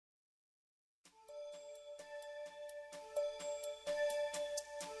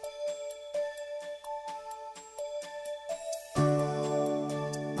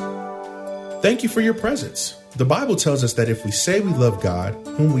Thank you for your presence. The Bible tells us that if we say we love God,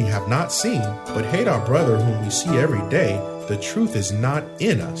 whom we have not seen, but hate our brother whom we see every day, the truth is not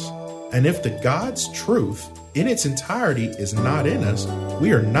in us. And if the God's truth in its entirety is not in us,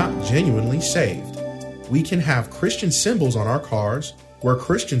 we are not genuinely saved. We can have Christian symbols on our cars, wear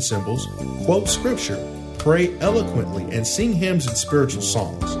Christian symbols, quote scripture, pray eloquently, and sing hymns and spiritual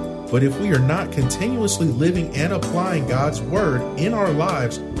songs. But if we are not continuously living and applying God's word in our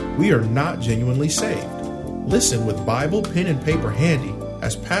lives, we are not genuinely saved. Listen with Bible, pen, and paper handy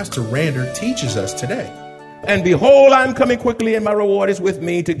as Pastor Rander teaches us today. And behold, I'm coming quickly, and my reward is with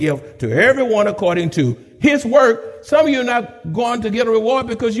me to give to everyone according to his work. Some of you are not going to get a reward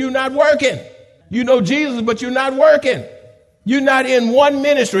because you're not working. You know Jesus, but you're not working. You're not in one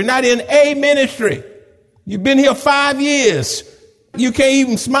ministry, not in a ministry. You've been here 5 years. You can't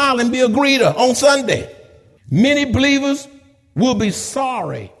even smile and be a greeter on Sunday. Many believers will be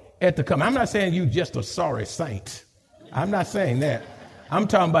sorry at the coming. I'm not saying you just a sorry saint. I'm not saying that. I'm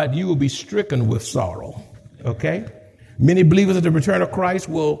talking about you will be stricken with sorrow. Okay? Many believers at the return of Christ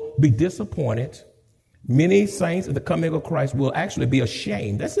will be disappointed. Many saints at the coming of Christ will actually be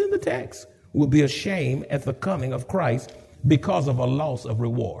ashamed. That's in the text. Will be ashamed at the coming of Christ because of a loss of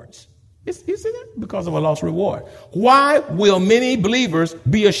rewards. You see that? Because of a lost reward. Why will many believers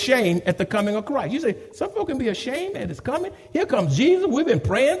be ashamed at the coming of Christ? You say, some folk can be ashamed at his coming. Here comes Jesus. We've been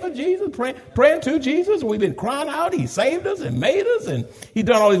praying for Jesus, praying to Jesus. We've been crying out. He saved us and made us, and he's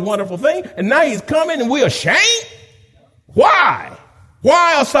done all these wonderful things. And now he's coming and we're ashamed? Why?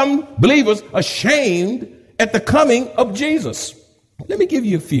 Why are some believers ashamed at the coming of Jesus? Let me give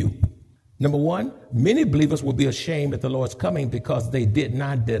you a few. Number one, many believers will be ashamed at the Lord's coming because they did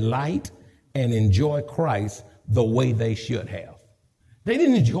not delight and enjoy Christ the way they should have. They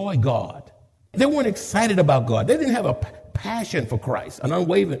didn't enjoy God. They weren't excited about God. They didn't have a passion for Christ, an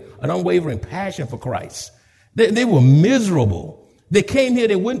unwavering passion for Christ. They were miserable. They came here,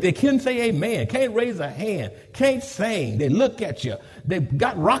 they couldn't say amen, can't raise a hand, can't sing. They look at you. They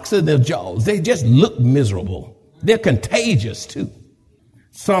got rocks in their jaws. They just look miserable. They're contagious too.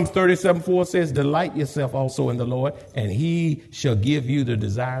 Psalms 37:4 says, delight yourself also in the Lord, and he shall give you the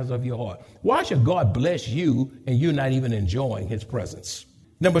desires of your heart. Why should God bless you and you're not even enjoying his presence?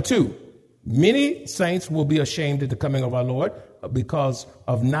 Number two, many saints will be ashamed at the coming of our Lord because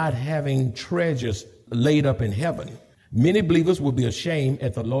of not having treasures laid up in heaven. Many believers will be ashamed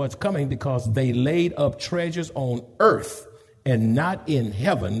at the Lord's coming because they laid up treasures on earth and not in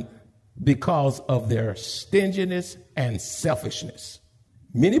heaven because of their stinginess and selfishness.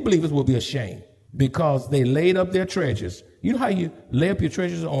 Many believers will be ashamed because they laid up their treasures. You know how you lay up your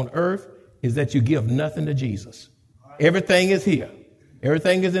treasures on earth is that you give nothing to Jesus. Everything is here.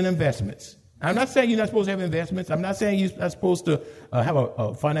 Everything is in investments. I'm not saying you're not supposed to have investments. I'm not saying you're not supposed to have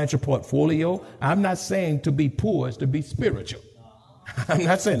a financial portfolio. I'm not saying to be poor is to be spiritual. I'm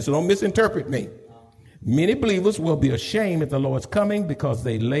not saying, so don't misinterpret me. Many believers will be ashamed at the Lord's coming because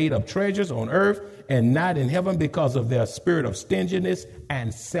they laid up treasures on earth and not in heaven because of their spirit of stinginess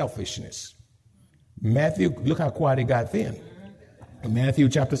and selfishness. Matthew, look how quiet it got then. Matthew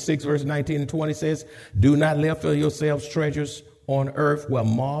chapter 6, verse 19 and 20 says, do not lay up for yourselves treasures on earth where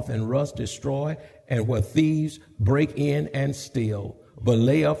moth and rust destroy and where thieves break in and steal. But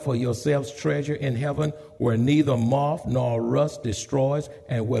lay up for yourselves treasure in heaven where neither moth nor rust destroys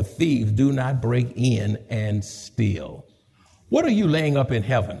and where thieves do not break in and steal. What are you laying up in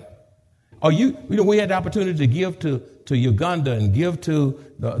heaven? Are we had the opportunity to give to Uganda and give to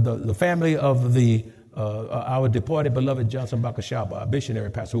the family of our departed beloved Johnson Bakashaba, a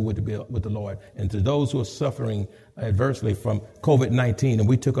missionary pastor who went to be with the Lord, and to those who are suffering adversely from COVID-19. And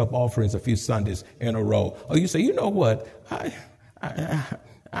we took up offerings a few Sundays in a row. Oh, you say, you know what?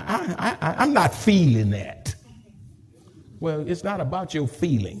 I'm not feeling that. Well, it's not about your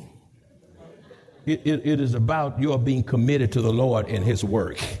feeling. It is about your being committed to the Lord and his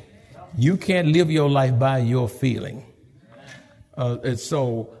work. You can't live your life by your feeling. And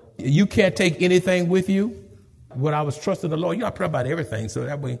so you can't take anything with you. When I was trusting the Lord, I pray about everything. So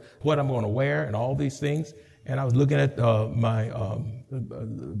that way, what I'm going to wear and all these things. And I was looking at my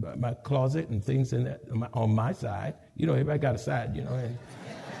closet and things in that, on my side. Everybody got a side, and on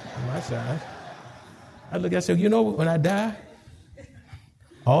my side. I look at it and say, when I die,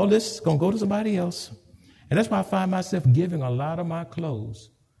 all this is going to go to somebody else. And that's why I find myself giving a lot of my clothes.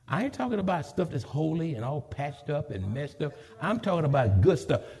 I ain't talking about stuff that's holy and all patched up and messed up. I'm talking about good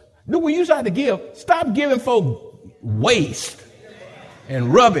stuff. Look, when you try to give, stop giving folk waste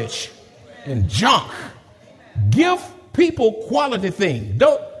and rubbish and junk. Give people quality things.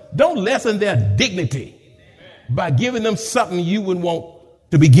 Don't lessen their dignity by giving them something you wouldn't want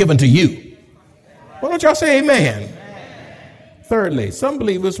to be given to you. Why don't y'all say amen? Thirdly, some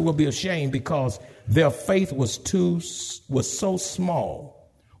believers will be ashamed because their faith was so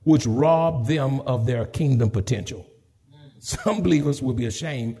small, which robbed them of their kingdom potential. Some believers will be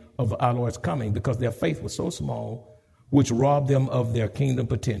ashamed of our Lord's coming because their faith was so small, which robbed them of their kingdom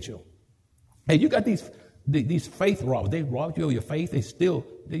potential. Hey, you got these faith robbers. They robbed you of your faith.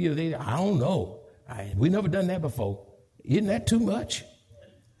 I don't know. We never done that before. Isn't that too much?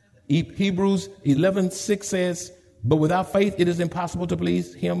 Hebrews 11:6 says, but without faith, it is impossible to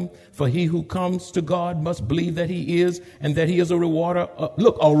please him. For he who comes to God must believe that he is, and that he is a rewarder.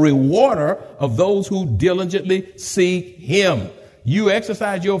 A rewarder of those who diligently seek him. You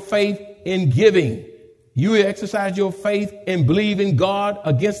exercise your faith in giving. You exercise your faith in believing God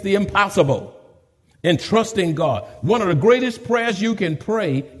against the impossible and trusting God. One of the greatest prayers you can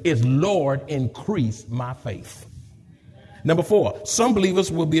pray is, Lord, increase my faith. Number 4, some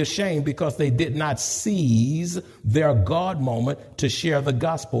believers will be ashamed because they did not seize their God moment to share the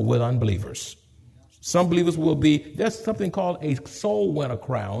gospel with unbelievers. Some believers there's something called a soul winner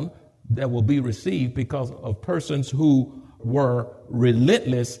crown that will be received because of persons who were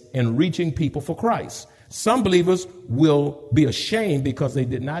relentless in reaching people for Christ. Some believers will be ashamed because they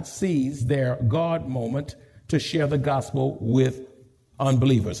did not seize their God moment to share the gospel with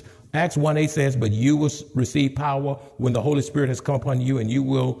unbelievers. Acts 1:8 says, but you will receive power when the Holy Spirit has come upon you, and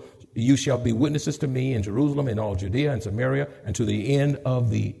you shall be witnesses to me in Jerusalem and all Judea and Samaria and to the end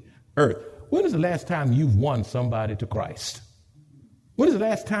of the earth. When is the last time you've won somebody to Christ? When is the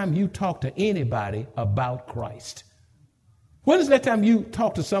last time you talked to anybody about Christ? When is the last time you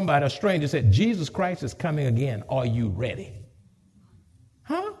talked to somebody, a stranger, said, Jesus Christ is coming again. Are you ready?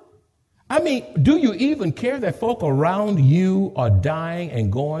 Huh? I mean, do you even care that folk around you are dying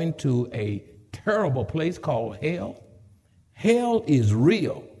and going to a terrible place called hell? Hell is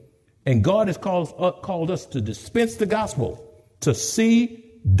real. And God has called us to dispense the gospel, to see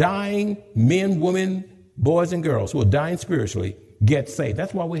dying men, women, boys, and girls who are dying spiritually get saved.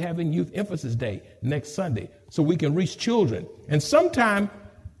 That's why we're having Youth Emphasis Day next Sunday, so we can reach children. And sometimes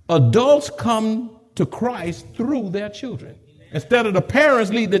adults come to Christ through their children. Instead of the parents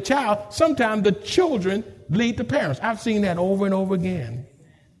lead the child, sometimes the children lead the parents. I've seen that over and over again.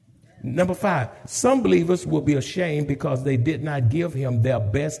 Number 5, some believers will be ashamed because they did not give him their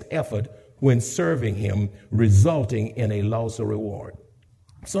best effort when serving him, resulting in a loss of reward.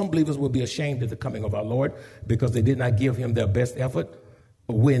 Some believers will be ashamed at the coming of our Lord because they did not give him their best effort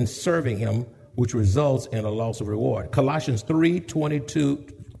when serving him, which results in a loss of reward. Colossians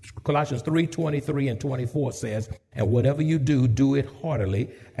 3:23 and 24 says, and whatever you do, do it heartily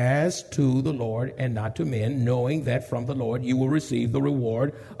as to the Lord and not to men, knowing that from the Lord you will receive the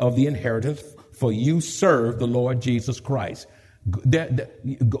reward of the inheritance, for you serve the Lord Jesus Christ.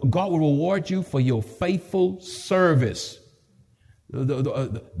 God will reward you for your faithful service.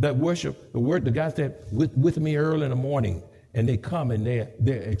 That worship, the guys that with me early in the morning, and they come and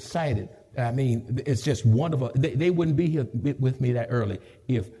they're excited. I mean, it's just wonderful. They wouldn't be here with me that early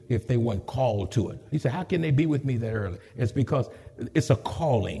if they weren't called to it. He said, how can they be with me that early? It's because it's a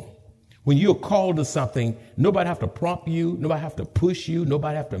calling. When you're called to something, nobody have to prompt you. Nobody have to push you.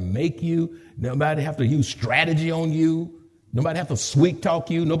 Nobody have to make you. Nobody have to use strategy on you. Nobody have to sweet talk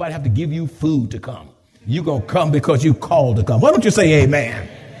you. Nobody have to give you food to come. You're going to come because you called to come. Why don't you say amen?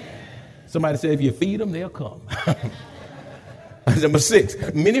 Somebody said, if you feed them, they'll come. Number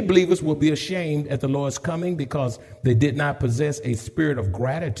 6, many believers will be ashamed at the Lord's coming because they did not possess a spirit of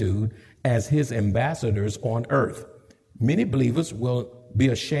gratitude as his ambassadors on earth. Many believers will be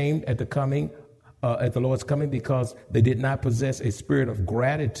ashamed at the Lord's coming because they did not possess a spirit of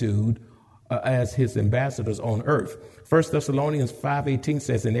gratitude as his ambassadors on earth. 1 Thessalonians 5:18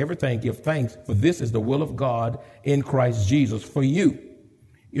 says, in everything give thanks, for this is the will of God in Christ Jesus for you.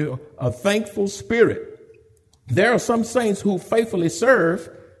 A thankful spirit. There are some saints who faithfully serve.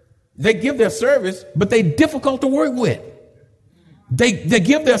 They give their service, but they're difficult to work with. They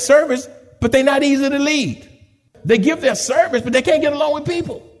give their service, but they're not easy to lead. They give their service, but they can't get along with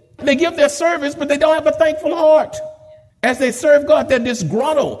people. They give their service, but they don't have a thankful heart. As they serve God, they're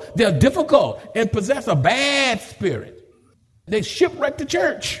disgruntled, they're difficult, and possess a bad spirit. They shipwreck the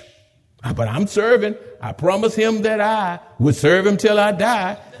church. But I'm serving. I promised him that I would serve him till I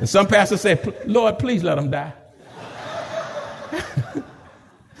die. And some pastors say, Lord, please let him die.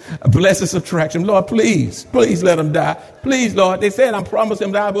 Blessed subtraction. Lord, please let him die. Please, Lord. They said, I promised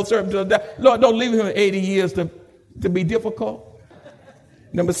him that I will serve him till I die. Lord, don't leave him 80 years to be difficult.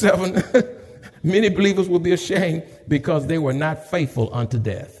 Number 7, many believers will be ashamed because they were not faithful unto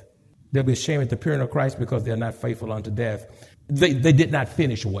death. They'll be ashamed at the appearing of Christ because they're not faithful unto death. They did not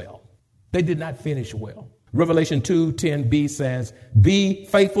finish well. They did not finish well. Revelation 2:10b says, be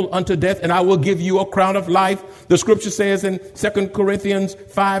faithful unto death, and I will give you a crown of life. The scripture says in 2 Corinthians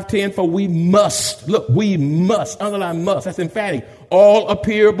 5:10, for we must, underline must, that's emphatic, all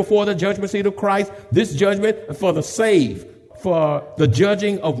appear before the judgment seat of Christ. This judgment for the saved, for the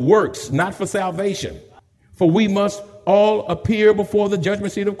judging of works, not for salvation. For we must all appear before the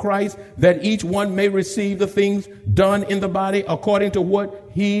judgment seat of Christ, that each one may receive the things done in the body according to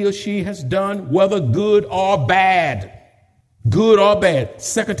what he or she has done, whether good or bad. Good or bad.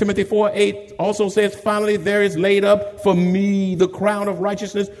 2 Timothy 4:8 also says, finally, there is laid up for me the crown of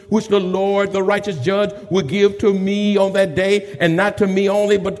righteousness, which the Lord, the righteous judge, will give to me on that day, and not to me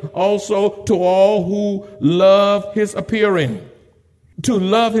only, but also to all who love his appearing. To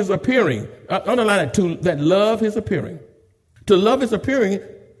love his appearing. Underline it, that love his appearing. To love his appearing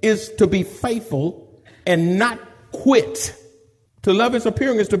is to be faithful and not quit. To love his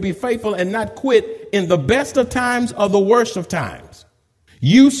appearing is to be faithful and not quit in the best of times or the worst of times.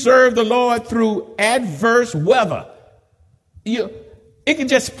 You serve the Lord through adverse weather. It can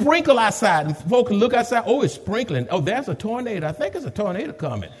just sprinkle outside, and folks can look outside. Oh, it's sprinkling. Oh, there's a tornado. I think it's a tornado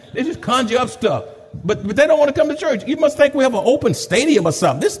coming. They just conjure up stuff. But they don't want to come to church. You must think we have an open stadium or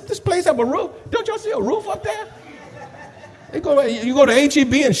something. This place have a roof. Don't y'all see a roof up there? You go to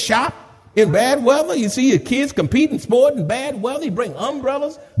H-E-B and shop in bad weather. You see your kids competing sport in bad weather. You bring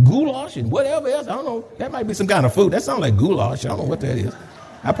umbrellas, goulash, and whatever else. I don't know. That might be some kind of food. That sounds like goulash. I don't know what that is.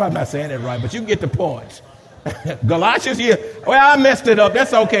 I'm probably not saying that right, but you can get the point. Galoshes here. Well, I messed it up.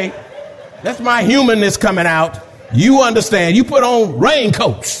 That's okay. That's my humanness coming out. You understand. You put on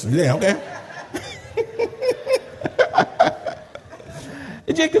raincoats. Yeah, okay.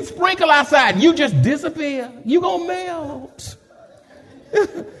 You can sprinkle outside. You just disappear. You gonna melt.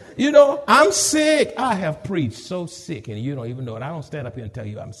 I'm sick. I have preached so sick, and you don't even know it. I don't stand up here and tell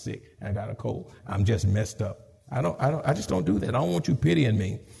you I'm sick and I got a cold. I'm just messed up. I just don't do that. I don't want you pitying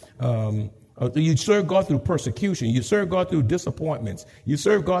me. You serve God through persecution. You serve God through disappointments. You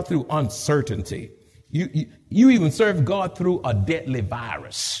serve God through uncertainty. You even serve God through a deadly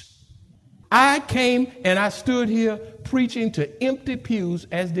virus. I came and I stood here preaching to empty pews,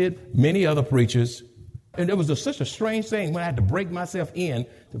 as did many other preachers. And it was such a strange thing when I had to break myself in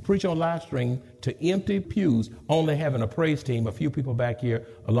to preach on live stream to empty pews, only having a praise team, a few people back here,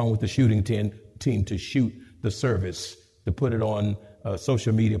 along with the shooting team to shoot the service, to put it on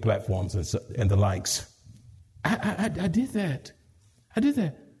social media platforms and the likes. I did that. I did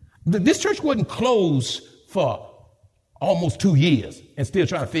that. This church wasn't closed for almost 2 years and still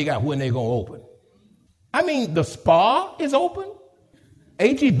trying to figure out when they're going to open. I mean, the spa is open.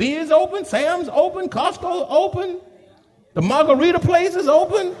 H-E-B is open. Sam's open. Costco open. The margarita place is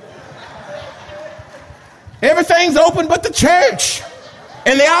open. Everything's open but the church.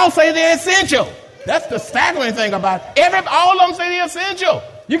 And they all say they're essential. That's the staggering thing about it. All of them say they're essential.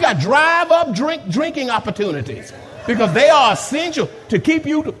 You got drive-up drinking opportunities because they are essential to keep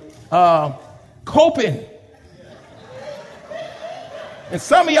you coping. And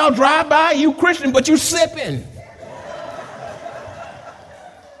some of y'all drive by, you Christian, but you sipping.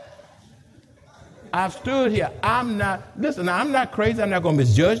 I've stood here. I'm not crazy. I'm not going to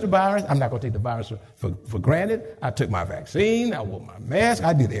misjudge the virus. I'm not going to take the virus for granted. I took my vaccine. I wore my mask.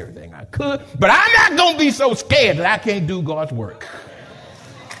 I did everything I could. But I'm not going to be so scared that I can't do God's work.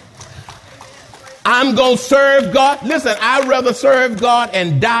 I'm going to serve God. Listen, I'd rather serve God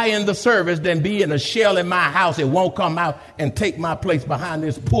and die in the service than be in a shell in my house. It won't come out and take my place behind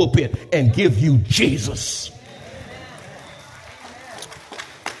this pulpit and give you Jesus.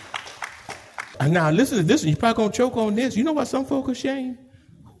 And now listen to this. You're probably going to choke on this. You know why some folk are ashamed?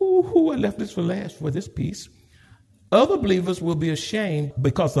 I left this for last for this piece. Other believers will be ashamed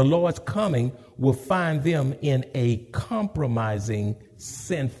because the Lord's coming will find them in a compromising,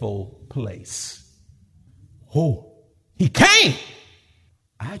 sinful place. Oh, he came.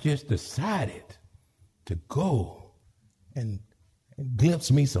 I just decided to go and glimpse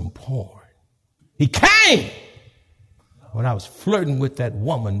me some porn. He came when I was flirting with that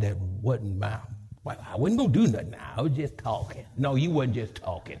woman that wasn't mine. Well, I wasn't going to do nothing. I was just talking. No, you wasn't just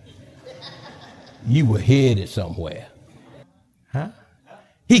talking. You were headed somewhere. Huh?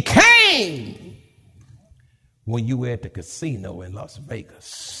 He came when you were at the casino in Las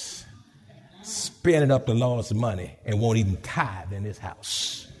Vegas, spending up the Lord's money and won't even tithe in his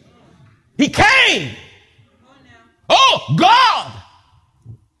house. He came. Oh, God.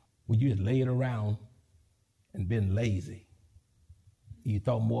 When you just laid around and been lazy, you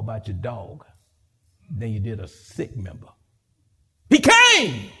thought more about your dog than you did a sick member. He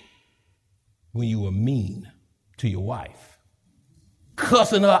came when you were mean to your wife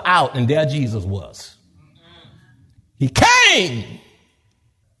cussing her out, and there Jesus was. He came.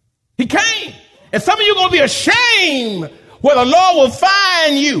 He came. And some of you are going to be ashamed where the Lord will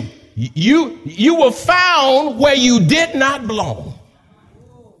find you. You were found where you did not belong.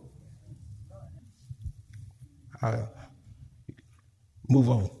 Move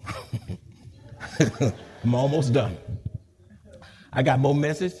on. I'm almost done. I got more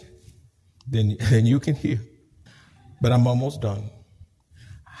message than you can hear, but I'm almost done.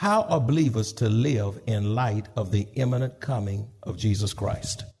 How are believers to live in light of the imminent coming of Jesus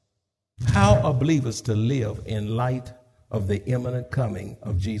Christ? How are believers to live in light of the imminent coming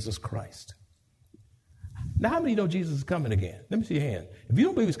of Jesus Christ? Now, how many know Jesus is coming again? Let me see your hand. If you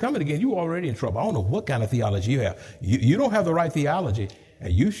don't believe he's coming again, you're already in trouble. I don't know what kind of theology you have. You don't have the right theology,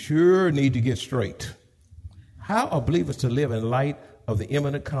 and you sure need to get straight. How are believers to live in light of the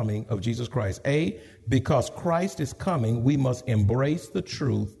imminent coming of Jesus Christ? A, because Christ is coming, we must embrace the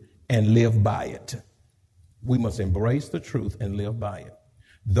truth and live by it. We must embrace the truth and live by it.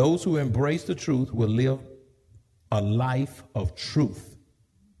 Those who embrace the truth will live a life of truth.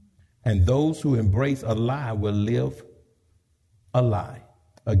 And those who embrace a lie will live a lie.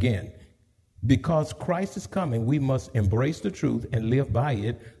 Again, because Christ is coming, we must embrace the truth and live by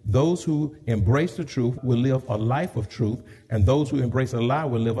it. Those who embrace the truth will live a life of truth, and those who embrace a lie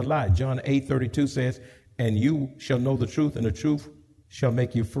will live a lie. John 8:32 says, and you shall know the truth, and the truth shall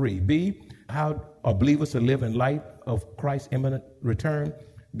make you free. B, how are believers to live in light of Christ's imminent return?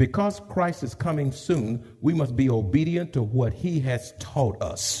 Because Christ is coming soon, we must be obedient to what he has taught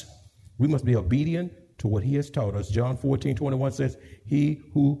us. We must be obedient to what he has taught us. John 14:21 says, he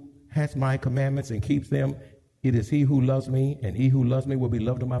who has my commandments and keeps them, it is he who loves me, and he who loves me will be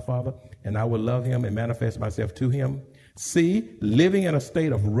loved of my Father, and I will love him and manifest myself to him. C, living in a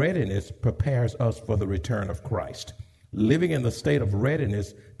state of readiness prepares us for the return of Christ. Living in the state of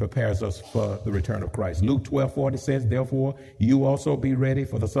readiness prepares us for the return of Christ. Luke 12:40 says, therefore, you also be ready,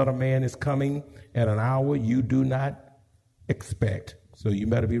 for the Son of Man is coming at an hour you do not expect. So you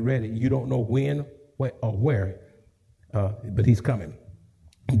better be ready. You don't know when or where, but he's coming.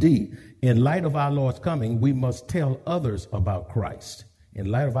 D, in light of our Lord's coming, we must tell others about Christ.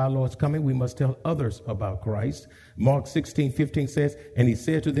 In light of our Lord's coming, we must tell others about Christ. Mark 16:15 says, and he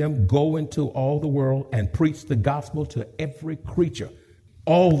said to them, go into all the world and preach the gospel to every creature.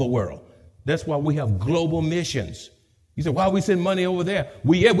 All the world. That's why we have global missions. You say, why we send money over there?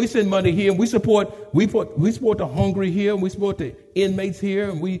 We send money here, and we support the hungry here, and we support the inmates here,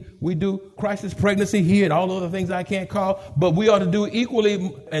 and we do crisis pregnancy here and all other things I can't call, but we ought to do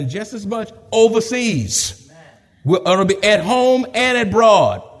equally and just as much overseas. We ought to be at home and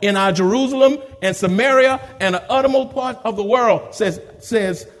abroad, in our Jerusalem and Samaria and the uttermost part of the world, says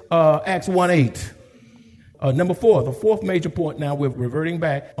Acts 1:8. Number 4, the fourth major point now, we're reverting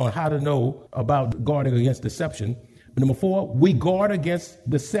back on how to know about guarding against deception. Number 4, we guard against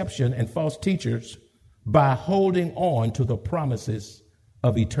deception and false teachers by holding on to the promises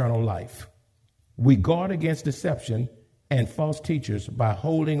of eternal life. We guard against deception and false teachers by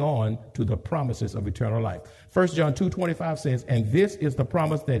holding on to the promises of eternal life. 1 John 2:25 says, and this is the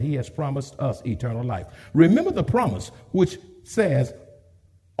promise that he has promised us, eternal life. Remember the promise which says,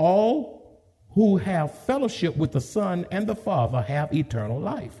 all who have fellowship with the Son and the Father have eternal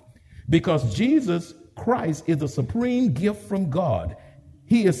life. Because Jesus Christ is the supreme gift from God.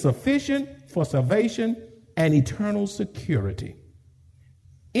 He is sufficient for salvation and eternal security.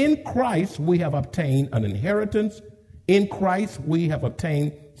 In Christ, we have obtained an inheritance. In Christ, we have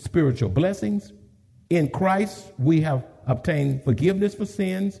obtained spiritual blessings. In Christ, we have obtained forgiveness for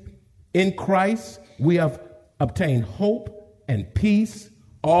sins. In Christ, we have obtained hope and peace,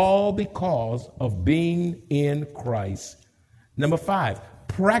 all because of being in Christ. Number 5,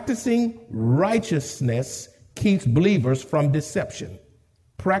 practicing righteousness keeps believers from deception.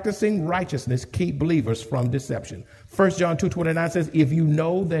 Practicing righteousness keeps believers from deception. 1 John 2:29 says, if you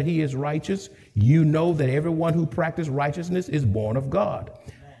know that he is righteous, you know that everyone who practices righteousness is born of God.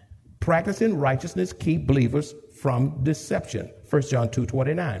 Amen. Practicing righteousness keeps believers from deception. 1 John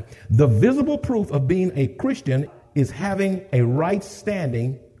 2:29. The visible proof of being a Christian is having a right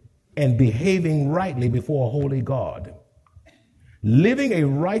standing and behaving rightly before a holy God. Living a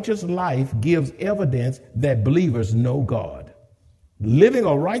righteous life gives evidence that believers know God. Living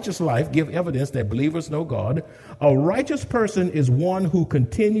a righteous life gives evidence that believers know God. A righteous person is one who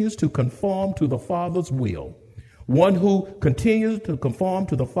continues to conform to the Father's will, one who continues to conform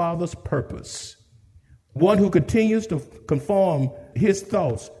to the Father's purpose, one who continues to conform his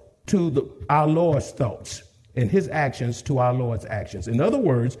thoughts to our Lord's thoughts and his actions to our Lord's actions. In other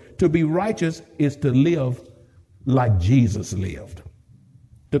words, to be righteous is to live like Jesus lived.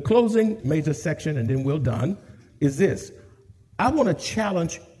 The closing major section, and then we're done, is this. I want to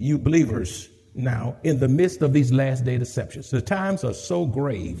challenge you believers now in the midst of these last day deceptions. The times are so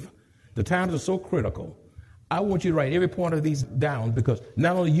grave. The times are so critical. I want you to write every point of these down, because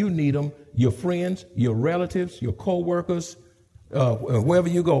not only you need them, your friends, your relatives, your co-workers, wherever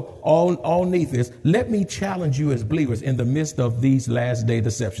you go, all need this. Let me challenge you as believers in the midst of these last day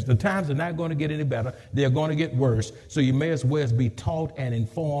deceptions. The times are not going to get any better. They're going to get worse. So you may as well be taught and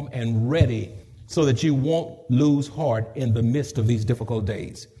informed and ready so that you won't lose heart in the midst of these difficult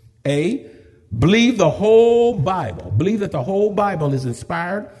days. A, believe the whole Bible. Believe that the whole Bible is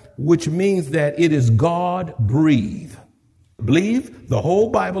inspired, which means that it is God-breathed. Believe the whole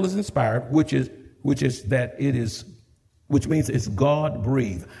Bible is inspired, which means it's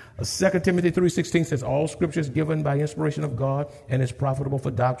God-breathed. 2 Timothy 3:16 says, all scripture is given by inspiration of God and is profitable for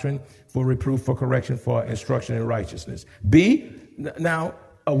doctrine, for reproof, for correction, for instruction in righteousness. B, now,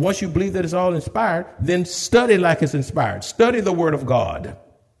 once you believe that it's all inspired, then study like it's inspired. Study the Word of God.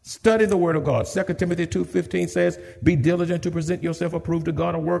 Study the Word of God. 2 Timothy 2:15 says, be diligent to present yourself approved to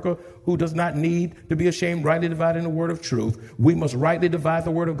God, a worker who does not need to be ashamed, rightly dividing the word of truth. We must rightly divide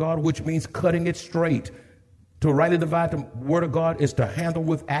the Word of God, which means cutting it straight. To rightly divide the Word of God is to handle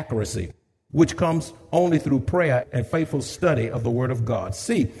with accuracy, which comes only through prayer and faithful study of the Word of God.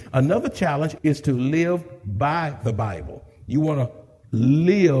 See, another challenge is to live by the Bible. You want to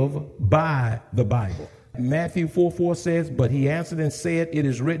live by the Bible. Matthew 4:4 says, but he answered and said, it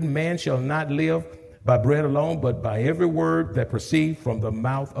is written, man shall not live by bread alone, but by every word that proceeds from the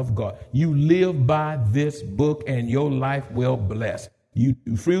mouth of God. You live by this book and your life will bless. You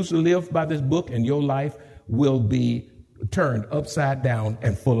refuse to live by this book and your life will be turned upside down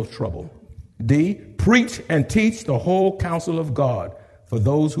and full of trouble. D, preach and teach the whole counsel of God. For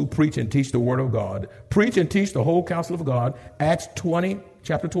those who preach and teach the word of God, preach and teach the whole counsel of God. Acts 20,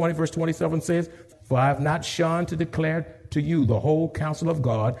 chapter 20, verse 27 says, for I have not shunned to declare to you the whole counsel of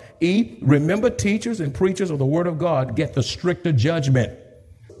God. E, remember teachers and preachers of the word of God get the stricter judgment.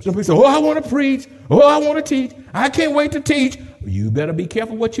 Some people say, I want to preach. I want to teach. I can't wait to teach. You better be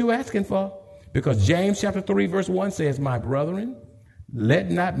careful what you're asking for. Because James chapter 3, verse 1 says, my brethren,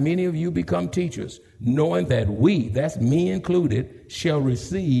 let not many of you become teachers, knowing that we, that's me included, shall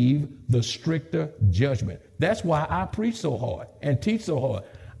receive the stricter judgment. That's why I preach so hard and teach so hard.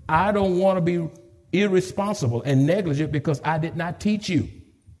 I don't want to be irresponsible and negligent because I did not teach you.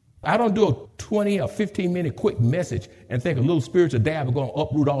 I don't do a 20 or 15 minute quick message and think a little spiritual dab is going to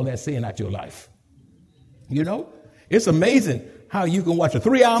uproot all that sin out your life. You know, it's amazing how you can watch a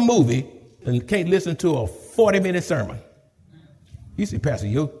 3-hour movie and can't listen to a 40-minute sermon. You say, Pastor,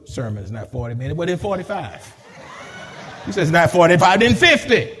 your sermon is not 40 minutes, but then 45. You say it's not 45, then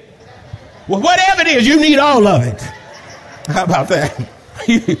 50. Well, whatever it is, you need all of it. How about that?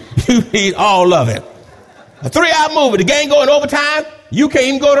 You need all of it. A 3-hour movie, the game going overtime, you can't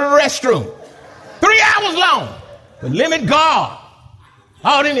even go to the restroom. 3 hours long. But limit God.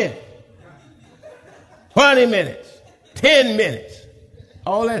 How many minutes? 20 minutes. 10 minutes.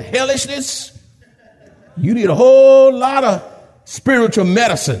 All that hellishness. You need a whole lot of spiritual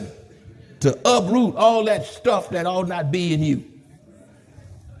medicine to uproot all that stuff that ought not be in you.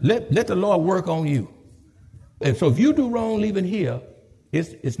 Let the Lord work on you. And so if you do wrong leaving here,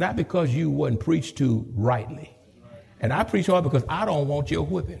 it's not because you wasn't preached to rightly. And I preach hard because I don't want your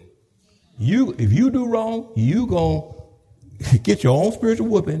whipping. If you do wrong, you going to get your own spiritual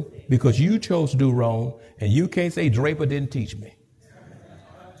whipping because you chose to do wrong, and you can't say Draper didn't teach me.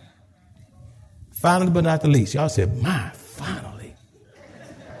 Finally, but not the least. Y'all said, finally.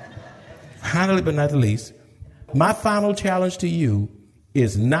 Finally, but not the least. My final challenge to you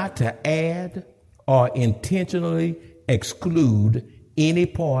is not to add or intentionally exclude any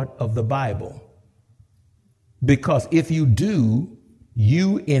part of the Bible. Because if you do,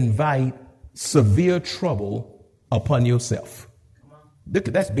 you invite severe trouble upon yourself.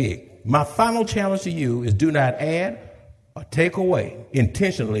 That's big. My final challenge to you is do not add or take away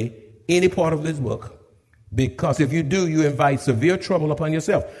intentionally any part of this book, because if you do, you invite severe trouble upon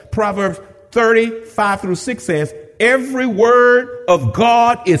yourself. Proverbs 30:5-6 says, every word of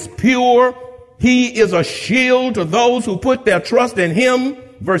God is pure. He is a shield to those who put their trust in him.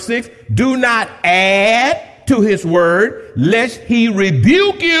 Verse 6, do not add to his word, lest he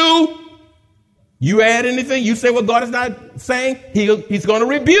rebuke you. You add anything, you say what God is not saying, he's going to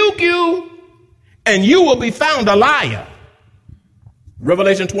rebuke you, and you will be found a liar.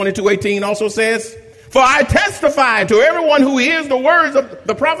 Revelation 22:18 also says, for I testify to everyone who hears the words of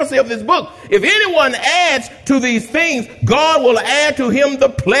the prophecy of this book. If anyone adds to these things, God will add to him the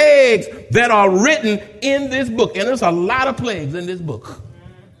plagues that are written in this book. And there's a lot of plagues in this book.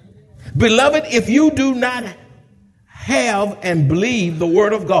 Beloved, if you do not have and believe the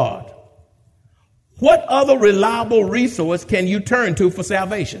word of God, what other reliable resource can you turn to for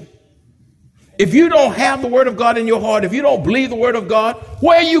salvation? If you don't have the word of God in your heart, if you don't believe the word of God,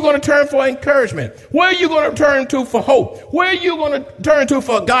 where are you going to turn for encouragement? Where are you going to turn to for hope? Where are you going to turn to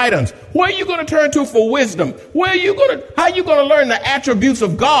for guidance? Where are you going to turn to for wisdom? How are you going to learn the attributes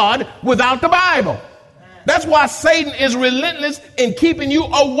of God without the Bible? That's why Satan is relentless in keeping you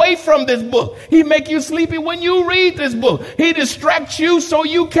away from this book. He make you sleepy when you read this book. He distracts you so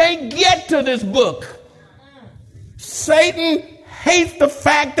you can't get to this book. Satan hates the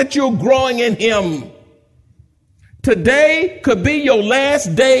fact that you're growing in him. Today could be your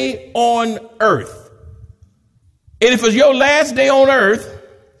last day on earth. And if it's your last day on earth,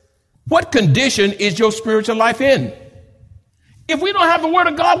 what condition is your spiritual life in? If we don't have the word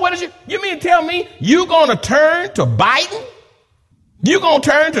of God, what is it? You mean to tell me you're going to turn to Biden? You're going to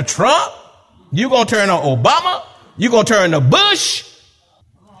turn to Trump? You're going to turn to Obama? You're going to turn to Bush?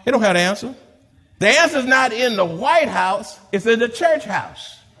 They don't have the answer. The answer is not in the White House. It's in the church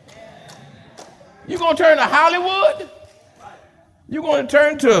house. You're going to turn to Hollywood? You're going to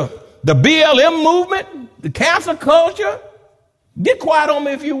turn to the BLM movement? The cancel culture? Get quiet on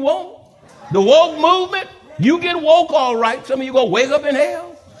me if you want. The woke movement? You get woke all right. Some of you going to wake up in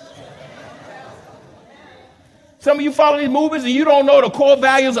hell. Some of you follow these movements and you don't know the core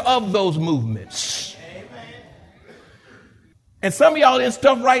values of those movements. And some of y'all in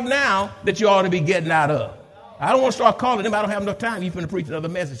stuff right now that you ought to be getting out of. I don't want to start calling them. I don't have enough time. You're going to preach another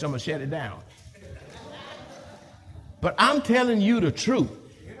message, so I'm going to shut it down. But I'm telling you the truth.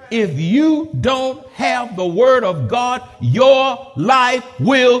 If you don't have the word of God, your life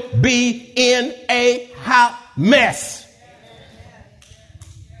will be in a hot mess.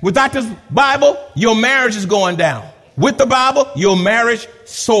 Without this Bible, your marriage is going down. With the Bible, your marriage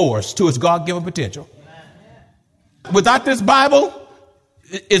soars to its God-given potential. Without this Bible,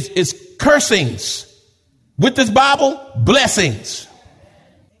 it's cursings. With this Bible, blessings.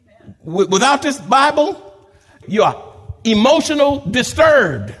 Without this Bible, you are emotional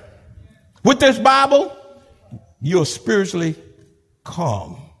disturbed. With this Bible, you're spiritually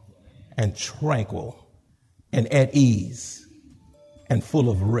calm and tranquil and at ease and full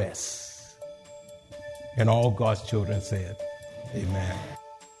of rest. And all God's children said, amen.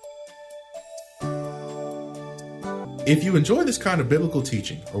 If you enjoy this kind of biblical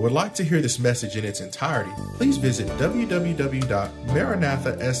teaching or would like to hear this message in its entirety, please visit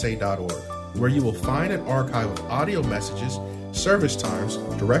www.maranathasa.org, where you will find an archive of audio messages, service times,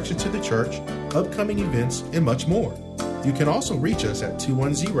 direction to the church, upcoming events, and much more. You can also reach us at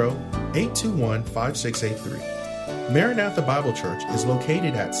 210-821-5683. Maranatha Bible Church is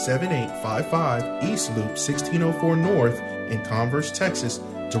located at 7855 East Loop 1604 North in Converse, Texas,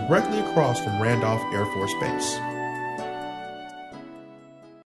 directly across from Randolph Air Force Base.